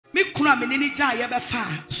no amenini ja ye be fa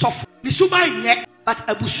sof ni suba nye but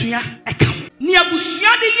abusua eka ni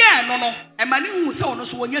abusua de ye no no e ma ne hu se ono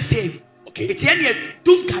so wonya save okay eti ene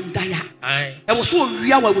dunkan daya e wo so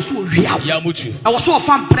owia wa wo so owia ya mutu e wo so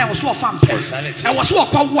ofam pre wo so ofam pre e wo so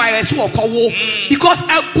okwa e so okwa wo because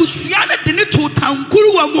abusua ne de ne to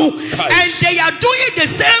tankuru wa mu and they are doing the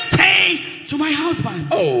same thing to my husband.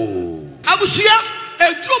 Oh abusua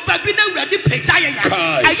edro baby na urade peja ye ya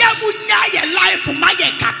aya munya ye life ma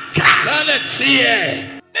ye kakra silence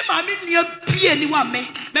here me ma me nia bie ni wa me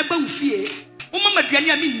ba ufie mama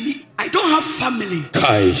duane a me ni I don't have family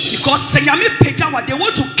because senyame peja what they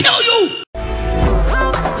want to kill you.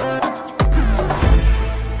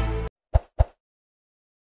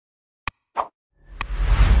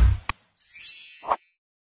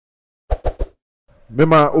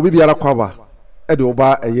 Mema obi biara kwaba e de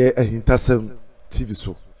oba eye Ahintasem TV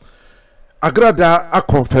so Agradaa a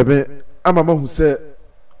confirm amama hu se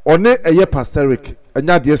one eye pastoric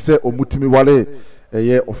anya de se omutimi wale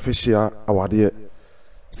eye official awade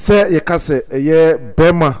se ye kase eye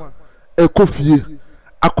bempah Kofi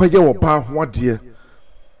akoye wo ba ho ade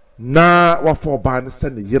na wafo ba ne se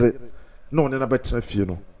ne yire na one na betra fie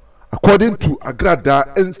no according to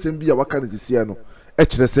Agradaa ensem bi a waka ne sisia no e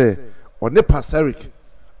kire se one pastoric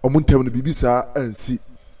omuntem no bibisa ansi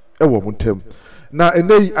e wo muntem na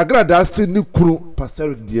enei Agradaa se ni kunu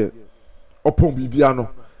pastoric de opon bibia no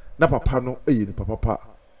na papa no eye ni papa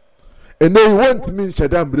enei want me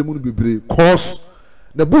sheda mbremu no bebre cause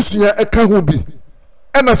na busua eka ho bi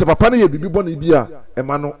ena se papa no ye bibi bɔ ne bi a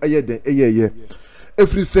ema no eye den eye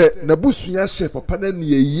efri se na busua hye papa na ne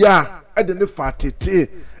ye a ede ne fa tete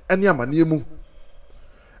ene amane mu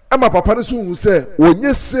ema papa no so hu se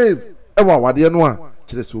wonye save e wa wade no a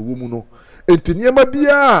kire se owo mu no enti niema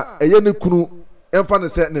bia eye ne kunu emfa ne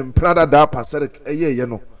se ne mprada da paseric eye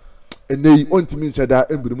no enei ontimi sheda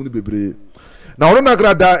mbremu no bebre na ono na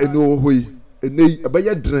Agradaa eni ohoi enei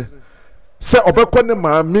ebeye dre se obekọ ne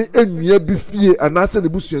maami enua bi fie anase ne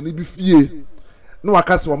busua ne bi fie no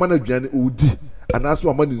akase wo mana aduane odi anase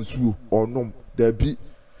wo mana nsuo onom da bi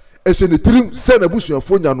ehye ne tirim se na busua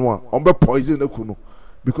fonya no a ombe poison na kuno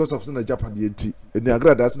because of se na Japan enti eni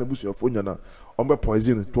Agradaa se na busua fonya na ombe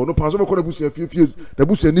poison to no panso bekọ na busua fie na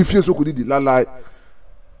busua ni fie so ko di lalai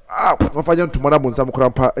mafanya ntumara bonsam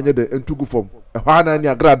krampa enye de entugu fom ha na ni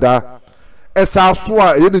Agradaa esa so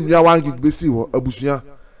a ye ne nua wangi besi ho abusua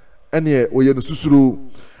ene oye no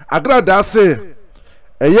susuru Agradaa se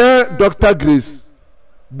eye Dr. Grace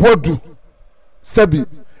bodu sabi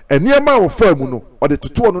eniema wo famu no ode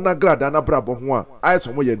toto no na Agradaa na brabo ho a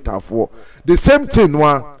ayeso mo ye ntafo the same thing no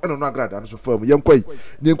a eno no Agradaa no so famu yenkwai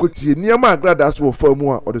ne enkotie eniema Agradaa so wo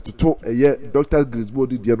famu a ode toto eye Dr. Grace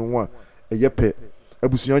bodu die no ho a eye pe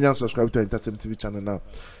abusua nya subscribe to Ahintasem TV channel na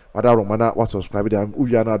wada romana wa subscribe dem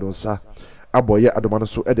uwia na adonsa aboye adomano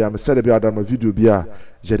so e de am sele bi adama video bi a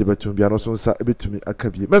jede betum bi anoso nsa ebetumi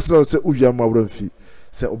akabi mesra se uwia ma wramfi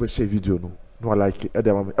se obehye video no like e de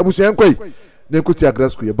am abusua enkwai na enkuti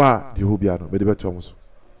agrasku ye ba de ho bia no be de betum so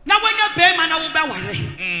na wonya be ma na wo be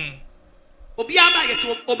ware obi aba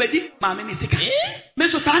yeso obedi ma me ni sika me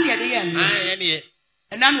so sa na de ye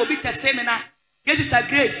me na no obi testament na Sister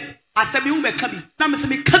Grace asemi hu be kabi na me se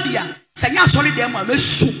me kabia sanya sorry dem ma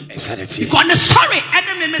mesu because sorry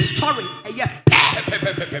enemy me story eye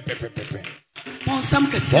ponsam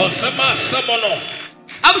kese ponsama samono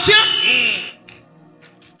abusua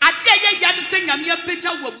ade ye ya de se nyame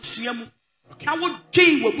apeja wo abusua mu na wo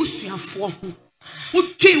dwen wo abusuafo ho wo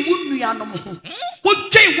dwen wo nuanom ho wo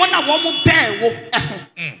dwen wona wo mo be wo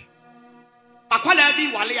akwala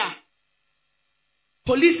bi wale a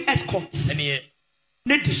police escorts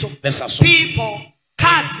people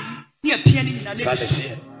cars near piani na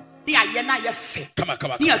near yena ye fe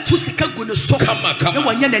near two sika guno so no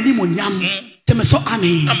one yen ani monyam teme so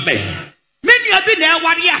amen many abi na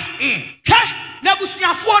waria na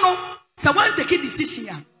busuafo no se wan take decision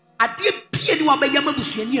a ade pie ni wa ba yama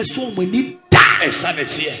busuani eso mani da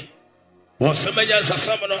sanity e won se manya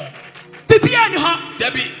sasam no bibia ni ho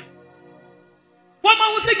dabi Wama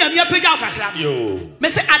wuse nyame apega kakra yo me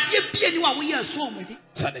se ade bie ni wa wo ye so omani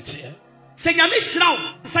sanity se nyame hiraw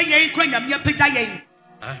se ye kra nyame apega ye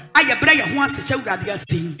aye bra ye ho ase chawurade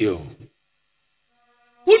asen yo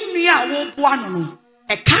unua wo bo ano no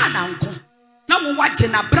e ka na nko na wo waje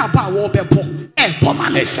na bra ba wo bebo e boma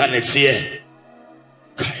no sanity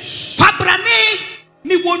gosh pabrane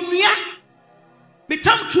mi wonua mi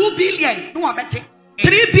tam 2 billion no abeje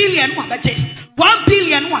 3 billion no abeje 1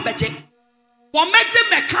 billion no abeje One meje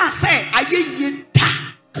me can say aye da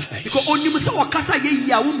because onim se wakasa ye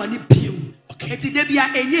a wo mani biom eti de bia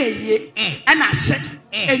enye ye na hye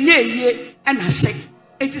enye ye na hye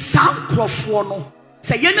it is some croffono.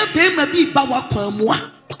 Say yena bema bi bawa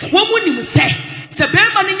kwamua. Womu nim se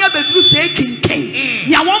bema ninya bedru se kinken.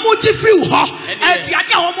 Nya womu je free ho.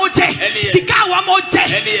 Aduane a womu je. Sika womu je.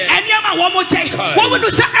 Enyama womu je. Womu no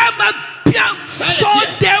se ema piam. So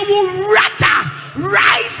they will rather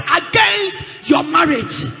rise against your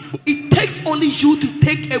marriage. It takes only you to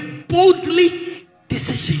take a boldly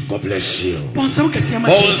decision. God bless you.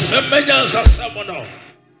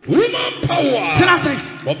 Woman power.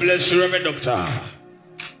 God bless you, Reverend Doctor.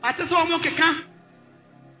 I tell you, Mokeka.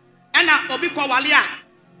 And I obi kwa walia.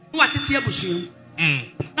 What it here bushim?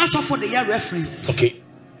 That's all for the year reference. Okay.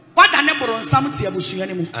 What I never on some tia bushim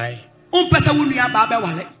anymore. Aye. Person wouldn't be a baba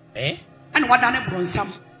wallet. Eh? And what I never on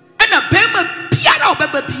some. And a payment piano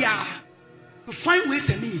baba pia. To find ways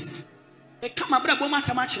and means. They come up with a woman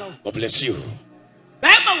so much. God bless you.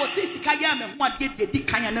 Baba what is Kayam and what did the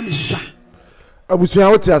Dikaya name is. Abusuya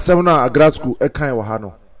wote asem na Agradaa school ekan wo ha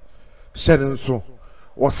no hyene nso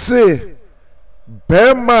wo se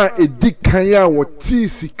bema edikan ya wo ti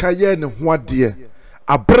sika ye ne ho ade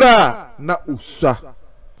abra na usa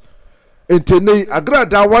entene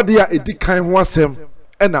Agradaa wade ya edikan ho asem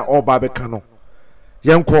na oba beka no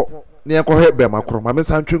yenko ne yenko he bema kro ma me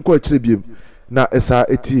santwe nko akire biem na esa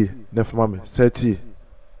etie ne fama me setie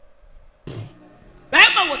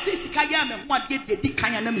bema wo ti sika ye me ho ade de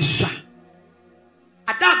edikan ya na mesusa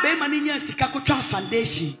ada be maninya sika kotwa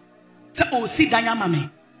foundation se o si danya mame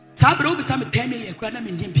sa bro bi sa me 10 million kura na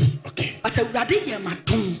me ndimbi okay but awurade ye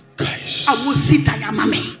maton guys a wo si danya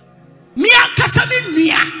mame me akasa me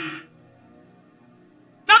nua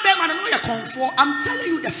na be man no ye comfort. I'm telling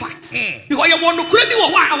you the facts because you want to kura bi wo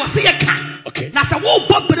I was say ka okay na sa wo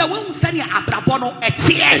bobra wo nsani abrabo no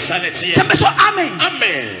etie tembe so amen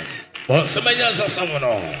amen o semanya sa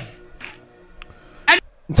samono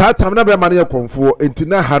nta tam na be ma ne konfo enti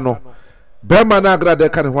na ha no be ma na Agradaa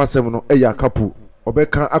ka ne ho asem no eya kapu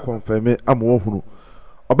obeka akonfirme amo hunu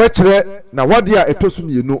obekire na wade a etoso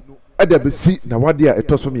mienu eda besi na wade a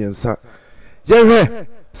etoso miensa yehwe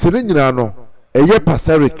se ne nyina no eye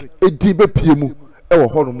paseric edi be piemu ewo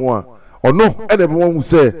hono mu a ono ena be won hu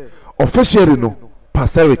se officially no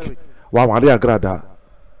paseric wa wade Agradaa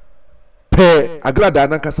pe Agradaa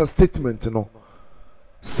na kasa statement no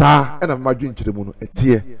sa ena madwen kiremu no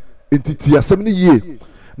etie entiti asem ne yie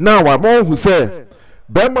na wa mo hu se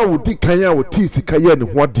bema wodi kan a woti sika ye ne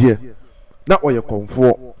ho de na oye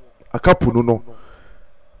konfo akapu no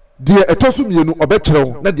de etoso mienu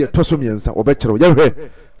obekyerew na de etoso miensa obekyerew ye hwe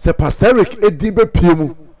se pastoric edi be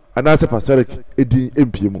piemu ana se pastoric edi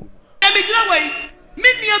empiemu emigina wei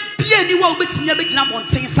menua bia ni wa obetinya begina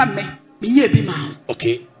bonten samme menye bi ma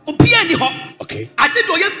okay obia ni ho okay age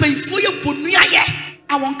do ye banfo ye bonua ye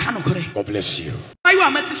awon ka no kore. God bless you. Ayo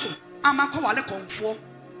amesi so amako wale konfo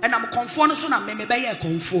and am konfo no so na me be ye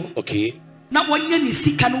konfo okay na wonye ni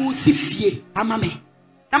sika no si fie ama me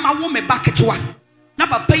na ma wo me baketoa na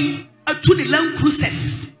papa yi atu ni land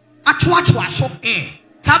cruises atoa so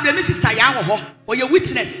tabre me sister ya wo ho oye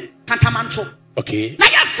witness kantamanto okay na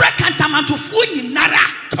ya frɛ kantamanto fu nyinara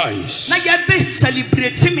kaish na ya be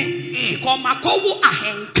celebrate me because makowo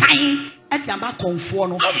ahenkan Ediama konfo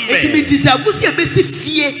no eti me deserve si ebesi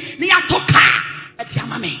fie ne atoka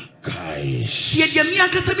ediama me kai fie de mi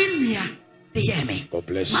akasa me nua de ye me God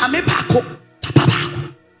bless ma me baako papa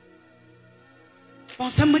baako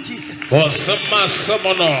onsema Jesus onsema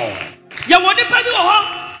samono ya woni pa bi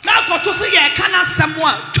ho na akoto se ye kana semo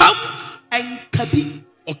a twam enkabi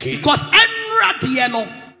okay because enra de no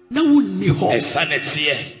na wonni ho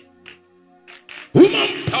esanetie woman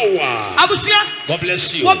power. Abusia. God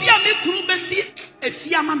bless you. Wobi ame kunu besi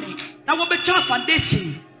efia mame. Na wo betwa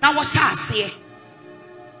foundation. Na wo sha ase.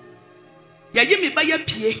 Ya yimi ba ya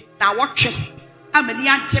pie na wo twe. Amani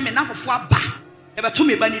anche me na fofo aba. E beto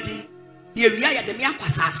me ba ni din. Na ewia ya de me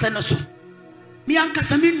akwasa ase no so. Me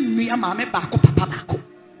ankasa me nua mame ba ko papa ba ko.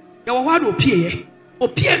 Ya wo wado opie ye.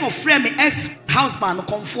 Opie no frame me ex husband no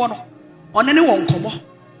konfo no. One ne won komo.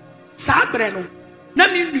 Sa bre no. Na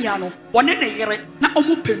minua no wone ne yere na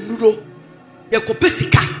omu penuro ye ko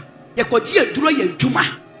pesika ye ko ji aduro ye dwuma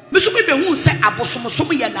meso be hu se abosomsom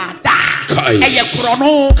ye na da eye kro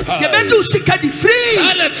no ye beji usika di free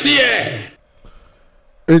sanatie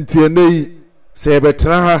entienei se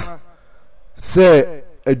betra ha se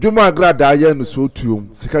adwuma Agradaa ye no so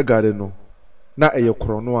tuom sika gare no na eye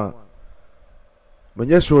kro no a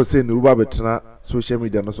menye sure se ne uba betra social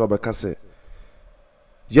media no so abeka se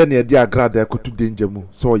ye ne de Agradaa kotu danger mu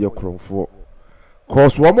so ye kronfo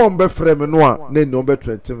cause wo mo mbe frame no a na ni ombe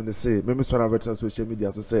 20 ne say me so na betra social media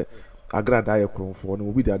so say Agradaa ye kronfo no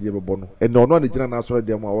obi de ade bebo no e no no ne gina na so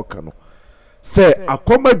de mu a woka no se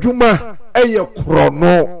akoma dwuma eye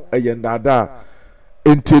krono eye ndada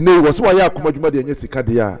entene wo so ya akoma dwuma de enye sika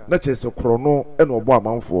de a na chese krono e na obo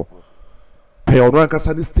amanfo pe ono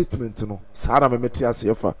ankasa ni statement no sara memeti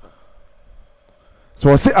asefa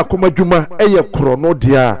so se akoma dwuma eye krono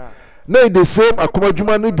de a na the same akoma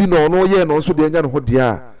dwuma no bi no no ye no so de enya no ho de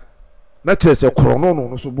a na chese krono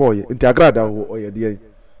no so boye enti Agradaa ho oye de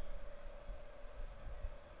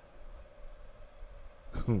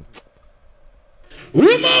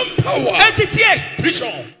woman power entitie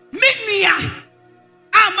vision minia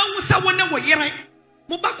ama wusa wona wo yere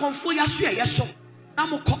mo ba konfo ya so ya so na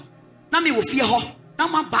mo kɔ na me wo fie ho na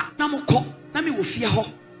mo ba na mo kɔ na me wo fie ho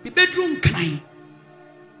me bedroom kan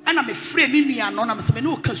ana me frɛ minia no na me se me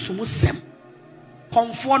no ka sumu sem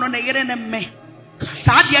konfo no na yere ne me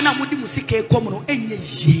saa de na mo di musika ekom no enye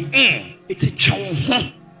ye eti twon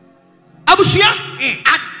ho abusua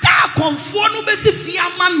ada konfo no besi fie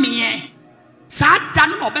ama me Sada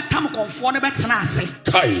no betam konfo no betena ase.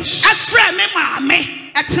 Kyei. Afra me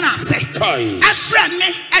maame etena ase. Kyei. Afra me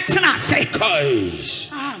etena ase. Kyei.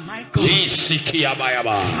 Ah my God. Isiki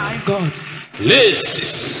abayaba. My God.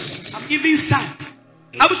 Lesis. I'm giving sad.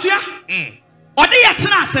 Abusuya. Ode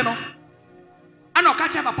yetena ase no. Ana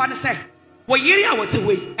okache papa ne say, wo yiri a wote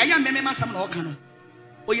we. Eya meme masam na oka no.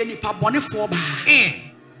 Wo ye nipa bonefo ba.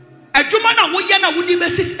 Adwuma na wo ye na wodi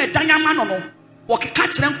besis edanyama no no. What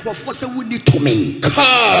catch them for say we need to me.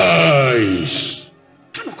 Kyei.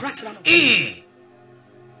 Can catch them.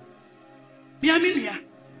 Miaminia.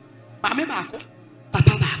 Mame bako. Papa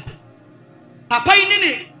bako. Papa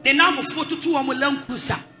inini the now for 42 amulam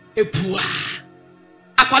cruiser. Epua.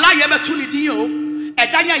 Akwala yebe tuni dio.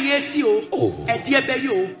 Edanya yesi o. Ediebe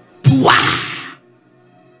yo. Pua.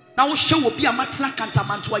 Na wo show obi amatna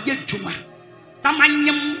kantamanto aye dwuma. Na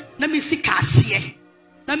manyem na me sika ahye.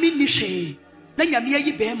 Na me nishe. Na nyame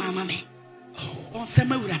ayi be mama me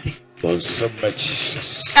onsema urade Onsema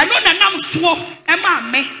Jesus eno na nam so e ma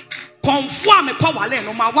me konfo a me kwa wale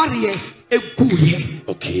no ma ware eguye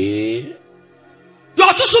okay do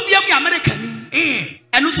to so bia mu America ni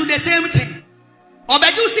eno so the same thing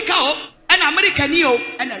obeju sika o and America ni o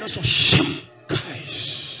and eno so shim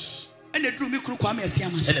guys and the drew me kru kwa me asia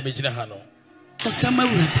ma so ene me gina ha no onsema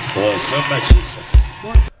urade Onsema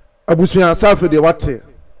Jesus abusuya safe de wate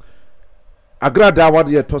Agradaa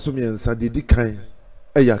awade ye toso miensa de di kan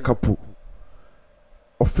eya kapo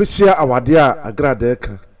official awade a Agradaa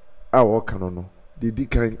ka a wo ka no de di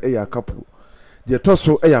kan eya kapo de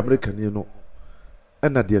toso eya Americani no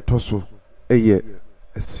ena de toso eye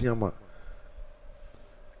asiama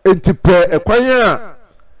entipe ekwan a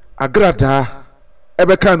Agradaa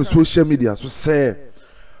ebeka no social media so se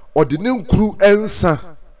ode ne nkuru ensa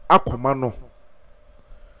akoma no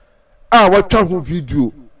a watwa ho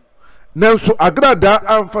video Nanso Agradaa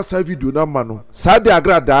amfasa video na ma no saade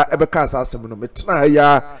Agradaa ebeka asasem no metena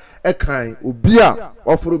ya ekan obi a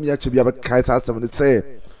oforo mi ache bia beka asasem no say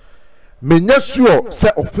menya sure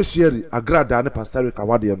say officially Agradaa ne pastor ka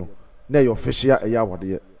wade no na ye official eya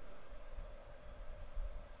wade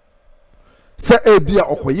say ebia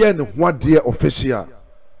okoye ne ho ade official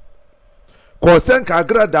ko senka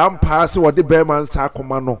Agradaa ampa se wade be man sa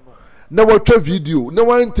akoma no na watwa video na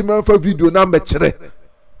wantima fa video na mbekere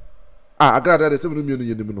Agradaa de semenu mienu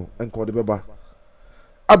yenim no enko de beba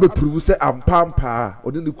abe prove say ampampa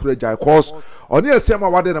oni ne kura jai cause oni esema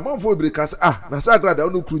wade na manfo ebirika say na say Agradaa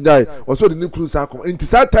oni kuru jai oso de ne kuru sa akoma enti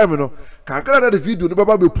sa time no ka Agradaa de video no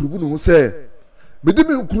beba be prove no say me de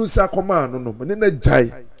me kuru sa akoma no no me ne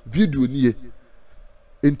jai video nie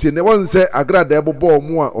enti ne won say Agradaa ebobo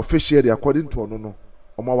omo a officially according to ono no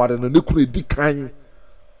omo wade no ne kuru di kan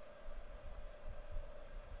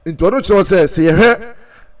enti ono kire say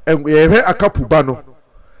ye hwe akapu ba no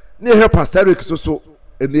ne hwe pastoric so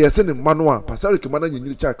ene yese ne mano a pastoric mana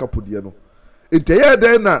nyinyiri cha akapu de no ente ye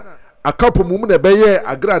den na akapu mum na beye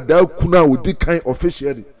Agradaa kuna odi kan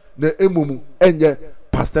officially na emumu enye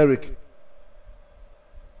pastoric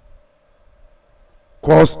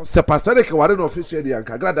cause se pastoric ware no officially an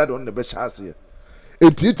Agradaa don ne be chase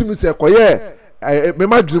enti itimi se koye me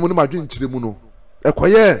madwene mu no madwene nkire mu no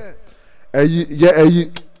ekoye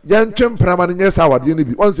ayi Yantwem pramane nyesa awade ne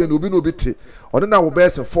bi onse ne obi no obi te one na wo be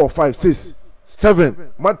se 4 5 6 7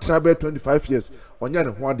 matra be 25 years onya ne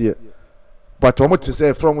ho ade but omo te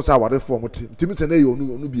se from sa awade fo omo te ntimi se na ye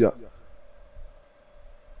onu bia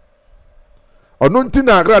ono nti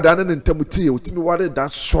na Agradaa ne ntam tie otimi ware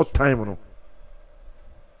that short time no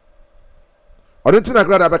ono nti na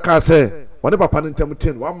Agradaa be ka se one papa ne ntam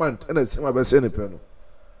 10 1 month na sema be se ne pe no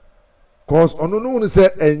cause ono no say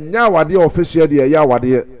enya wade official de ya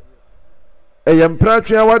wade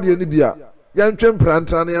eyempratwe wade ni bia yantwe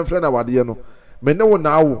mprantra na yemfra na wade no me ne wo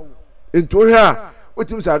na wo into here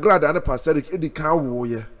wetim say Agradaa ne pastorik edi kan wo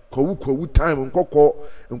ye kowu time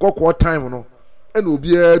nkokọ time no e na obi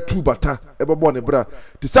tu bata e bebo ne bra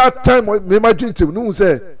ti sa time me ma dwintem no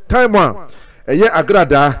say time a eye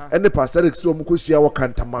Agradaa ene pastorik so mu kohia wo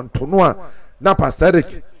kantamanto no a na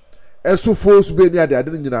pastorik eso force be ni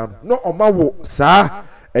ade nyina no oma wo saa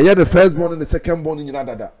eye the first born and the second born nyina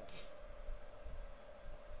dada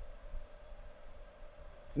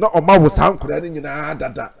no oma wo saa nkora ni nyina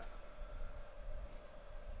dada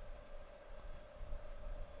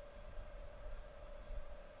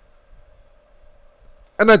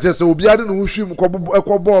ana jese obiade no hwim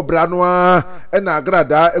kobo bra no a na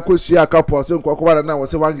Agradaa ekosia akapo se nkokoba na wo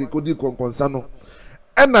se wange kodi konkonsa no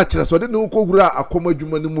ana kire so de ne nkogura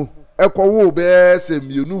akomadwuma ni mu ekowo be se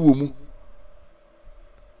mienu wo mu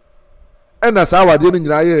ana sa wade ni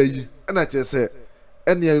nyina ye yi ana kire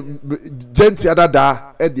ene genti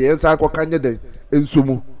adada e de ensa akokanye den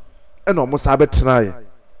ensomu ena omo sa betenaye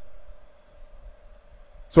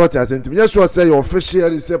so what I said to me yes say your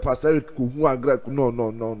official say pastor ku hu agra no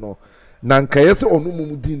na nka yese onu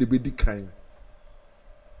mum din ne bedi kan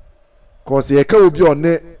cause ye ka obi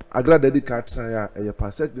one Agradaa di ka tran ya e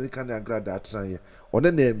pastor di kan Agradaa tran ya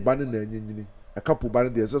one na ba ne na anynyini akapo ba ne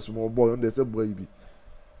de yese small boy on de yese boy bi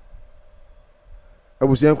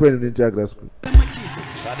abusian ko ni nti Agradaa school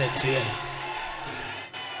Jesus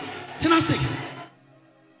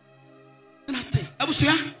Tenase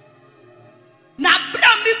abusian na bra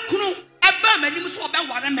mi kunu eba manim so obe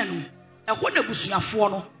ware me no e ho na busuafo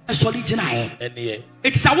no e soli gina ye ene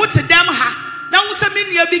it is a what them ha na wo se me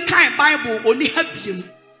nua bi kan Bible oni ha biem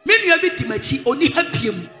me nua bi dimachi oni ha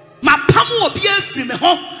biem ma pam obi afiri me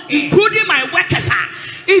ho including my workers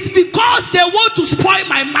it's because they want to spoil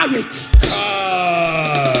my marriage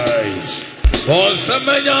for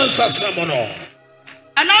semenya sasamono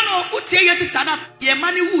anano utie ye sister na ye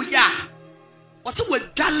mani hu ya wo se wo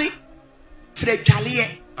dwale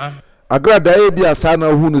Agradaa ebi asana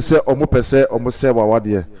hu no se omo pese omo se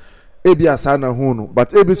wawade ebi asana hu no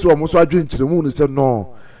but ebi so omo so adwenkyeremu no se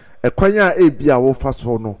no ekwanya ebi a wo fa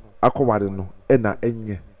so no akoware no na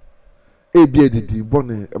enye ebi edidi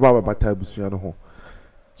bone eba bata abusua no ho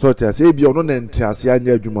so tia se ebi ono na ntiase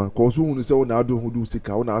anya adwuma ko so hu no se wo na ado hu du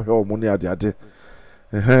sika wo na ahwe omo ne ade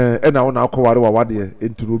na wo na akoware wawade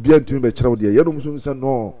enturo bi antimi be kyerɛ wo de ye no so se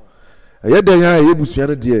no ye den ya ye busua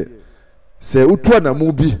no de se utu na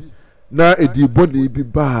mu bi na edi boni bi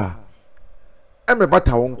ba eme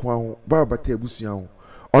bata won kwa ho ba bata ebusua ho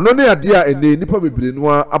ono ne ade a ene nipa bebre no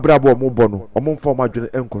abrabo mo bɔ no omo mfa ma dwene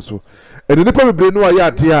enkoso ene nipa bebre no ya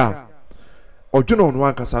ade a odwene ono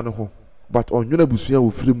ankasa no ho but onwene busua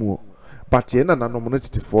wo firi mu but ye na nanom no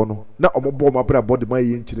titifo no na omo bɔ ma abrabo de ma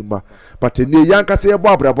ye nkirimba but ene ye ankasa ye bɔ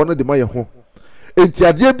abrabo no de ma ye ho enti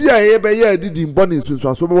ade bi a ye be ye adidi mbɔ ne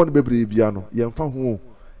nsunsuanso be won bebre bia no ye mfa ho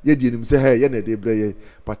ye di nim se ha ye na de bre ye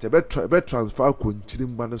but be transfer ko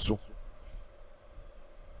nkirimba ne so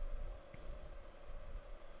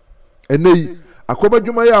enei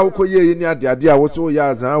akobadwuma ya akoye ni ade a wo so ya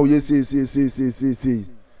azan wo ye se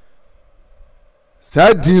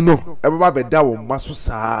sa di no e ba be da wo maso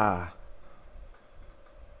saa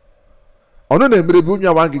ono na emre bi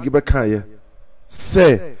onwa wangege be kan ye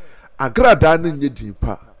se Agradaa ne nye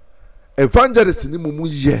dipa evangelist ni mumu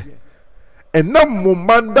ye enam mo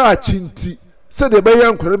manda chinti se de be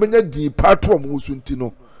yan kwere benya dipa to mo so nti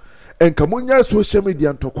no enka munya social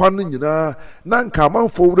media ntokwa no nyina na nka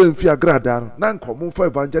manfo wura mfi Agradaa no na nka mo fa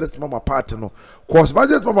evangelist mama party no cause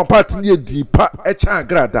evangelist mama party ne dipa echa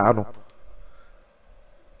Agradaa no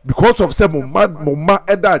because of say mo ma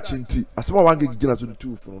eda chinti asema wangege gina so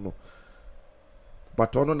tu funu no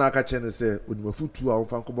but ono na aka chene se onimafutu a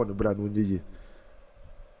wonfa nkobo ne bra na onyeye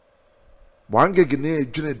wangege ne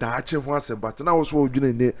edwene da ache ho ase but na wo so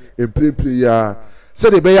odwene ne emprepre ya se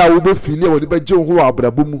de be ya wo be fili woni be je ho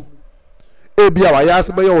abrabo mu ebi a wa ya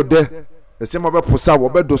se be ya ode ese ma be posa wo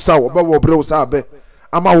be do sa wo be wo bre wo sa be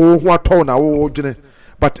ama wo ho atɔ na wo odwene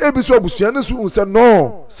but ebi so abusua ne so se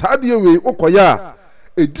no sa de we ukoya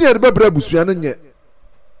edi e be bra abusua ne nye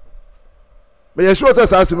me ye sure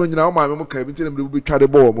say asem nyina o ma me ka bi ntere mbe bi twade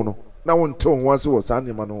bo wo no na won te ho ase wo sa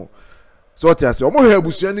nema no so what you say o mo he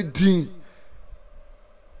abusua ne din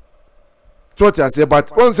so what you say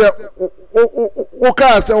but won say o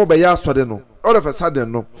ka say wo be ya asode no all of a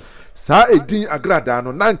sudden no sa edin Agradaa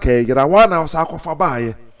no na nka yira wa na sa akofa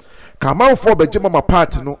baaye ka manfo be gima ma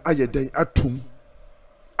part no ayeden atum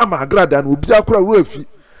ama Agradaa no obi akora wurafi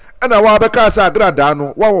ana wa be ka say Agradaa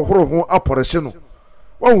no wa wo horo ho aporehye no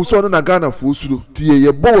wan so no na Ghana fo suro tie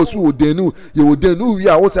ye bo so odenu ye odenu wi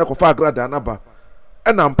a wo se akofa Agradaa na ba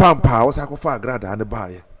na mpampa wo se akofa Agradaa ne ba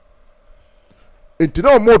ye enti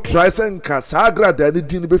na omo try senka sa Agradaa ne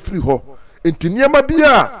din be free ho enti niema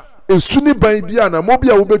bia esuni ban bia na mo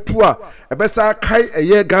bia wo betu a ebesa kai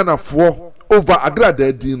eye Ghana fo over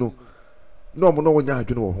Agradaa din no no mo no wonya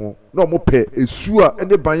adwene wo ho no mo pe esu a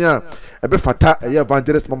ene ban a ebe fata eye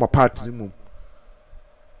evangelist mama part ni mum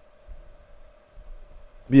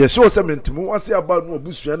me ye show se mentimu wase aba no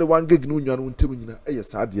obusua ne wan ngege no nwa no ntem nyina eye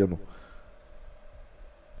saade no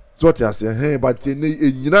so what you say but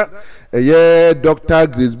nyina eye Dr.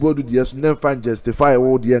 Grace Bodu de so nem fan justify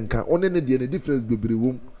wo de nka one ne de difference bebre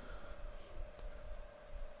wom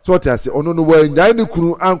so what you say ono no wa nyai ne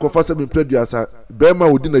kunu ankofa se me producer be ma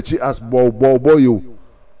odi na chi as boy yo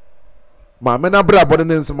ma me na bra bode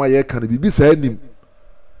ne nsema ye kan bibi sa anim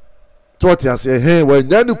so what you say wa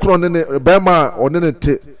nyai ne kunu ne be ma one ne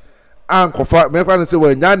te ankofa me kwa ne se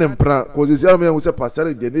wa nyai ne mpra ko se sia me se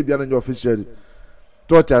pastor de ne bia na officially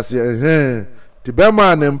to say ti be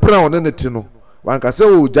ma ne mpra one ne te no wanka se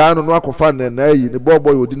wo gya no akofa ne na yi ne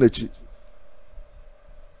boy odi na chi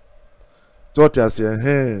so what I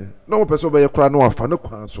say, no one person by a crown or fan of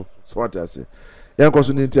council. So what I say, young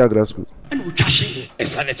cousin in Agradaa school. And we cash a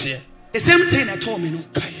sanity. The same thing I told me, no.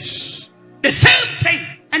 The same thing,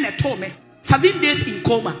 and I told me 7 days in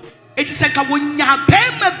coma. It is like a one ya pay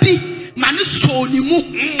be Manasseh ni mu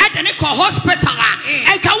at the hospital.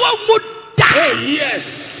 And Kawa would die.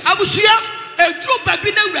 Yes, I was here. A true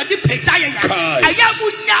baby no ready Ghpage. I have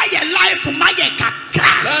life for my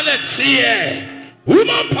sanity.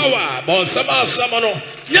 Woman power, Bonsama Samano,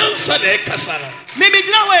 Yansane Casano. Maybe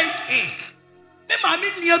no way. Mamma,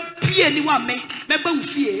 near P. anyone may, Mabon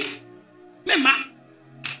fear. Mamma,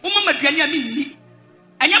 Woman Madania me.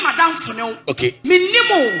 I am a dance for no. Okay.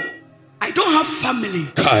 Minimo. I don't have family.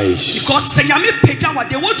 Because Senyami Pejawa,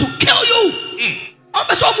 they want to kill you. I'm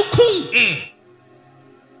a somukum.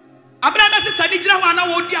 Abrana sister, did you want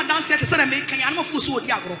to order dance at the Senate? Can I for so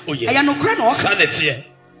diagro? I am no crano. Sanity.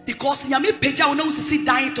 Because Ghpage will not see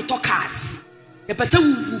dying to talk us. The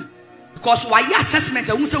person because why assessment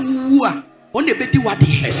I won't say woo on the betty what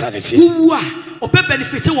woo or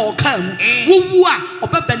benefit or come woo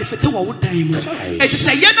or benefit or time. It is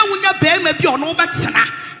a yellow when your bear may be on no but sana.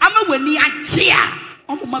 I'm a winning a cheer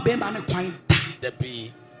on my bear man a quite. The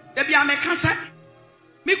be a cancer.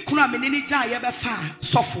 Me kuna menini jay ever far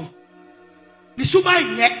suffer. The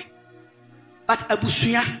subai neck but a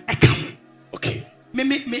busuya account. Okay.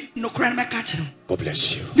 Me no cry my catcher. God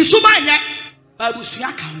bless you. The Subanya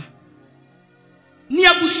Babusia come.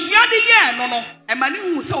 Near Busia the year, no, and my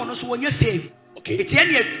name was on us when you save. Okay, it's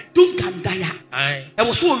any Duncan Daya. I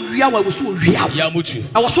was so real, I was so real. Yamutu.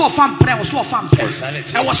 I was so a fan, I was so a fan.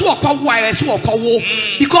 I was so a call wire, I saw a call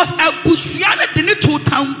because a Busiana didn't to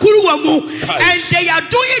town Guruamu, and they are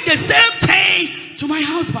doing the same thing to my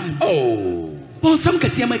husband. Oh, bon, some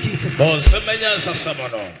Cassiama Jesus. Bon, some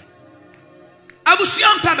Manasseh.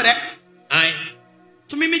 Abusian Pabere, I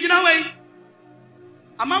to me, way.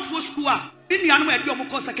 A man for school, in the animal, you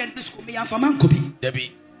almost secondary school, me and Faman Kobi.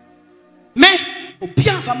 Debbie, me,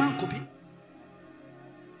 Opia Faman Kobi.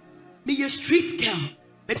 Me a street girl,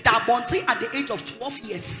 but that bonte at the age of 12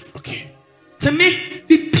 years. Okay. To me,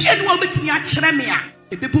 the piano will be Tremia,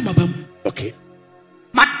 a baby mabam. Okay.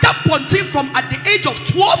 My that bonte from at the age of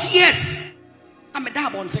 12 years. I'm a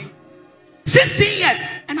dab bonte. 16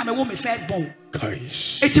 years, and I'm a woman first born.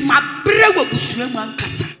 It's my brother Busuamu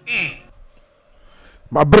Ankasa.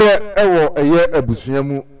 My brother Ewo Eye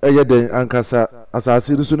Busuamu Eye Den Ankasa. As I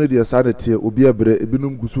see the Sunday, the sanity will be a bre, a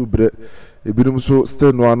binum gusu bre, a binum so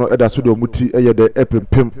still no ano edasudo muti Eye de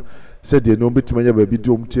epim. Said the no bit many baby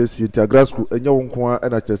dom tears in Tagrasco, and your uncle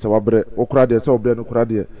and I test our bre, or crade, so bre no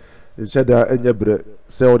crade. Shada and your bre,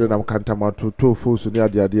 sell the Nam Cantama to 2 fools near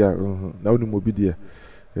the idea. Now no more be dear.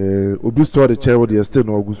 Obi store the chair with the still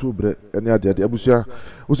no gusu bre any idea the abusia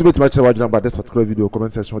also bet much about this particular video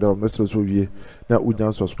comment section there message so we na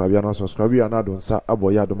unya subscribe and subscribe and adon sa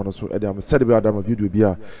aboya do so e am said be adam video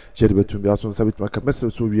bia share betum bia so sabit make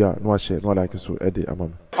message so we no share no like so e dey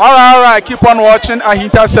amam. All right, keep on watching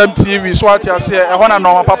Ahintasem TV. So what you say e hona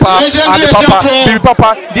no papa and papa baby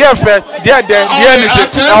papa dear fe dear there dear nije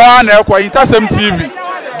e ho na e kwa Ahintasem TV.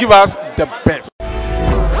 Give us the best.